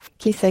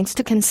Key things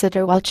to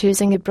consider while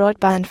choosing a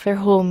broadband for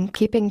home.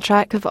 Keeping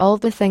track of all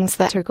the things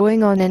that are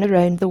going on in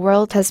around the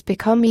world has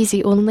become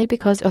easy only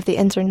because of the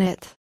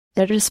internet.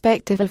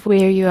 Irrespective of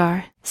where you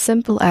are,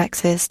 simple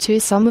access to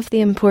some of the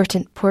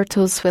important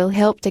portals will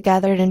help to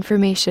gather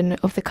information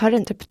of the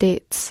current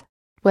updates.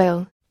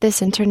 Well,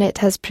 this internet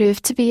has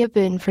proved to be a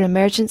boon for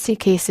emergency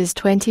cases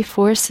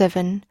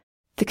 24/7.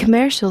 The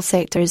commercial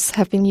sectors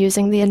have been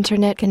using the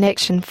internet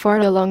connection for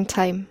a long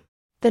time.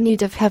 The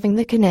need of having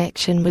the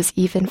connection was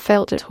even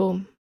felt at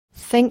home.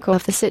 Think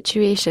of the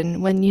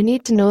situation when you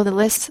need to know the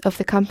lists of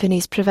the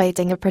companies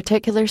providing a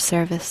particular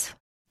service.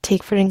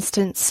 Take for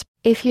instance,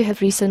 if you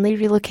have recently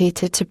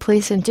relocated to a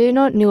place and do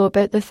not know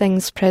about the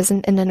things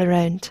present in and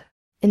around.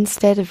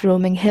 Instead of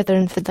roaming hither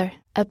and thither,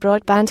 a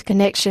broadband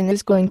connection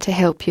is going to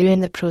help you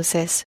in the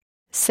process.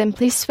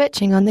 Simply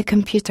switching on the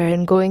computer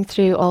and going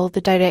through all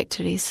the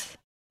directories.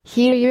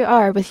 Here you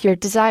are with your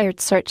desired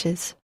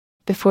searches.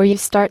 Before you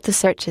start the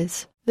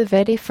searches, the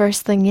very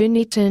first thing you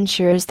need to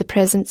ensure is the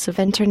presence of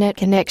internet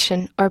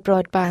connection or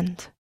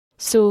broadband.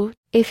 So,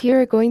 if you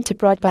are going to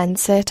broadband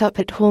set up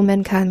at home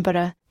in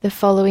Canberra, the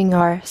following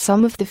are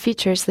some of the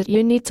features that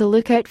you need to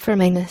look out for.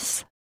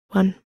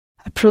 1.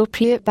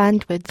 Appropriate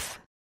bandwidth.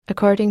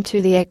 According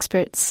to the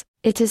experts,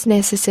 it is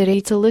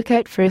necessary to look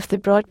out for if the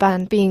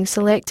broadband being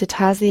selected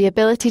has the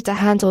ability to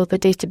handle the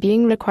data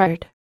being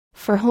required.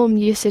 For home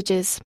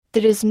usages,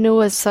 there is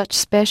no as such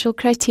special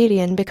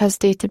criterion because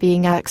data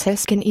being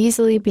accessed can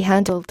easily be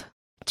handled.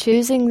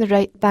 Choosing the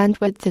right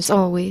bandwidth is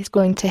always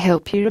going to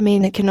help you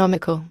remain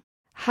economical.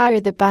 Higher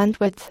the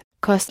bandwidth,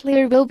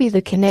 costlier will be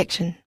the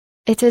connection.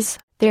 It is,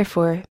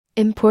 therefore,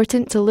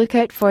 important to look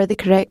out for the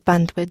correct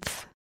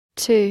bandwidth.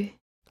 2.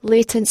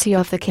 Latency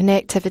of the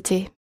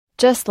connectivity.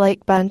 Just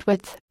like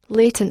bandwidth,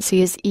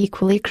 latency is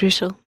equally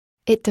crucial.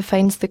 It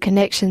defines the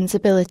connection's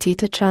ability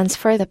to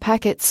transfer the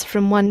packets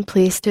from one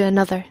place to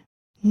another.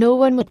 No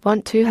one would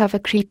want to have a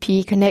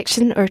creepy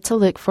connection or to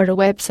look for a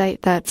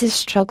website that is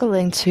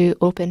struggling to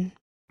open.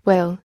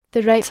 Well,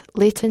 the right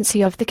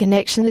latency of the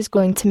connection is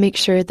going to make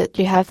sure that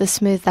you have the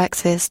smooth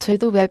access to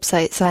the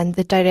websites and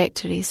the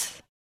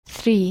directories.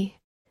 3.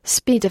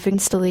 Speed of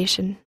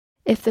installation.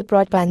 If the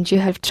broadband you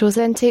have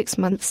chosen takes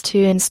months to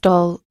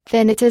install,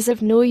 then it is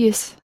of no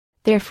use.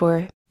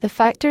 Therefore, the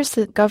factors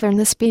that govern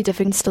the speed of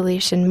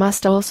installation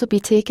must also be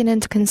taken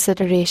into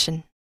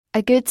consideration.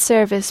 A good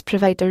service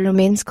provider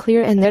remains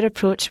clear in their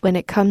approach when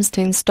it comes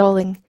to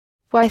installing.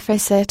 Wi-Fi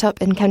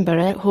setup in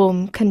Canberra at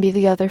home can be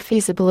the other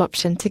feasible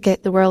option to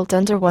get the world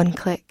under one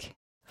click.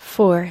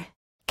 4.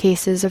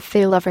 Cases of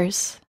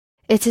failovers.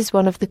 It is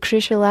one of the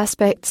crucial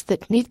aspects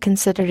that need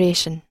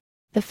consideration.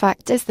 The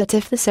fact is that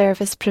if the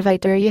service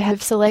provider you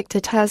have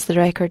selected has the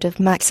record of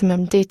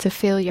maximum data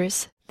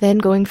failures, then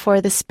going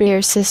for the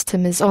spare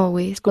system is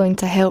always going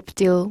to help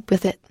deal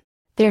with it.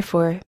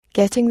 Therefore,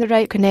 getting the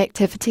right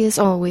connectivity is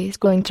always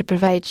going to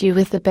provide you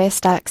with the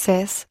best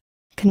access.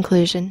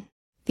 Conclusion.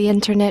 The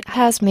internet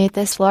has made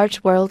this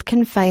large world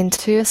confined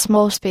to a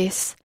small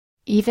space.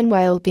 Even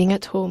while being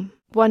at home,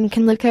 one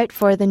can look out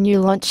for the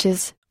new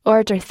launches,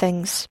 order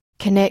things,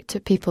 connect to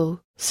people,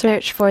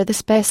 search for the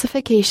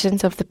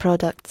specifications of the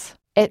products,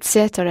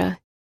 etc.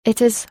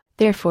 It is,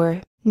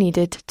 therefore,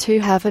 needed to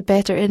have a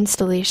better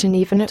installation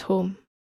even at home.